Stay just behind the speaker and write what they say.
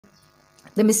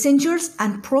The messengers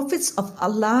and prophets of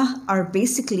Allah are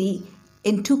basically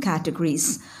in two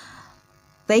categories.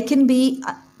 They could be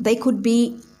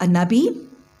a Nabi.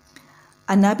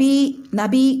 A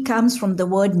Nabi comes from the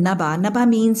word Naba. Naba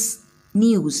means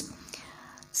news.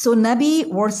 So Nabi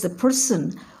was the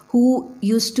person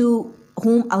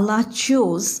whom Allah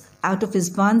chose out of his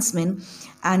bondsmen,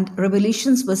 and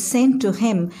revelations were sent to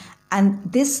him, and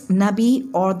this Nabi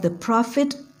or the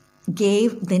prophet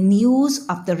gave the news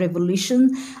of the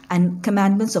revelation and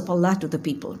commandments of Allah to the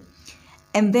people.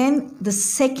 And then the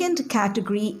second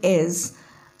category is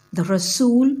the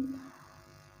Rasul.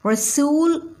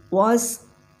 Rasul was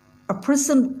a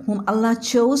person whom Allah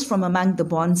chose from among the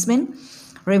bondsmen.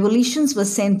 Revelations were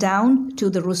sent down to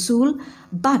the Rasul,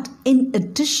 but in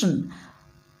addition,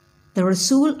 the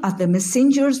Rasul or the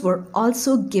messengers were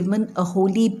also given a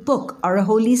holy book or a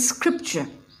holy scripture.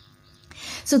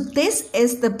 So this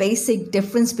is the basic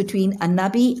difference between a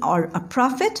Nabi or a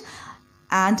prophet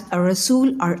and a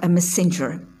Rasul or a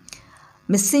messenger.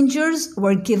 Messengers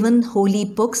were given holy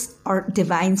books or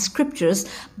divine scriptures,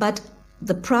 but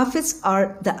the prophets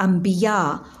or the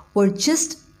Anbiya were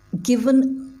just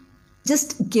given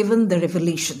the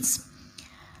revelations.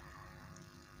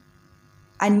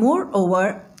 And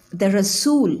moreover, the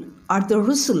Rasul or the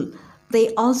Rusul,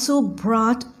 they also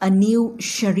brought a new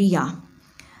Sharia.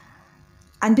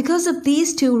 And because of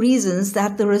these two reasons,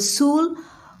 that the Rasul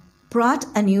brought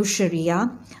a new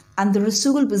Sharia and the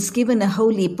Rasul was given a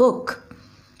holy book,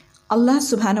 Allah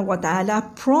subhanahu wa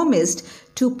ta'ala promised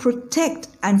to protect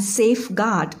and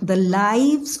safeguard the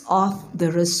lives of the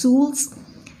Rasuls,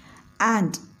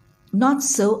 and not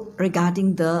so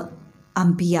regarding the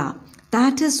Anbiya.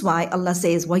 That is why Allah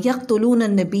says, وَيَقْتُلُونَ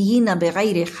النَّبِيِّينَ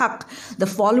بِغَيْرِ حَقٍّ. The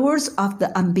followers of the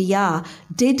Anbiya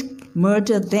did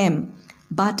murder them,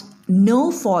 but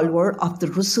no follower of the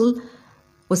Rasul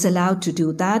was allowed to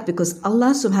do that, because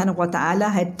Allah subhanahu wa ta'ala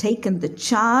had taken the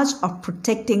charge of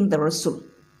protecting the Rasul.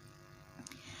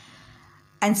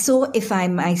 And so, if I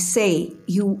may say,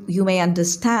 you may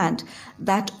understand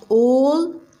that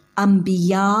all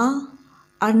Anbiya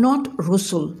are not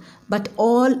Rusul, but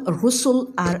all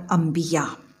Rusul are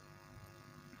Anbiya.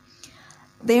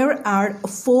 There are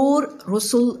 4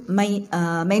 Rusul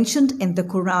mentioned in the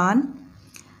Quran.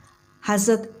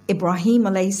 Hazrat Ibrahim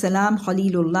alayhi salam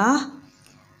Khalilullah,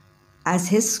 as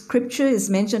his scripture is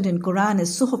mentioned in Quran,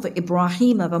 is Suhuf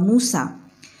Ibrahim wa Musa.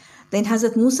 Then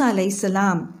Hazrat Musa alayhi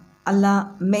salam,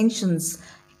 Allah mentions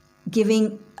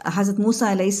giving Hazrat Musa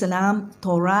alayhi salam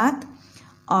Torah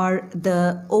or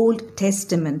the Old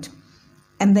Testament.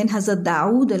 And then Hazrat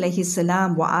Dawood alayhi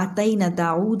salam, وَآتَيْنَا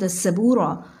دَاوُودَ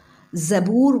الزَّبُورَ.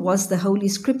 Zabur was the holy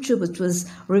scripture which was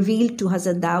revealed to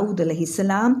Hazrat Dawood alayhi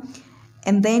salam.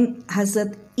 And then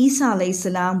Hazrat Isa alayhi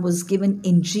salam was given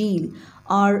Injil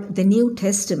or the New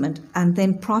Testament. And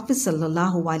then Prophet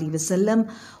sallallahu alaihi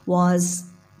wasallam was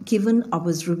given or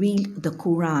was revealed the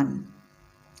Quran.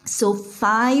 So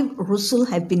 5 Rusul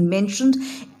have been mentioned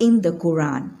in the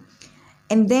Quran.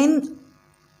 And then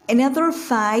another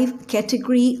 5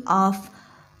 category of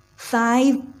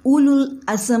 5 Ulul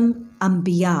Azam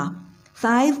Anbiya.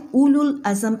 5 Ulul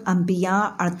Azam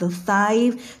Anbiya are the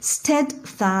 5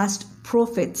 steadfast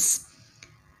prophets.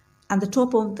 And the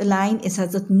top of the line is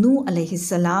Hazrat Nuh alayhi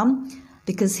salam,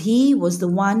 because he was the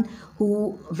one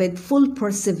who, with full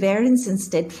perseverance and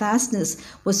steadfastness,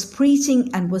 was preaching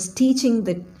and was teaching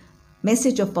the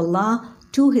message of Allah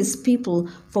to his people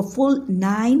for full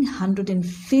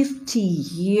 950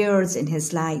 years in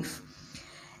his life.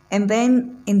 And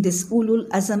then in this Ulul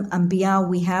Azam Anbiya,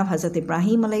 we have Hazrat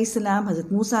Ibrahim alayhi salam, Hazrat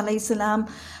Musa alayhi salam,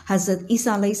 Hazrat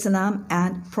Isa alayhi salam,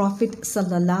 and Prophet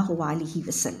sallallahu alaihi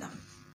wasallam.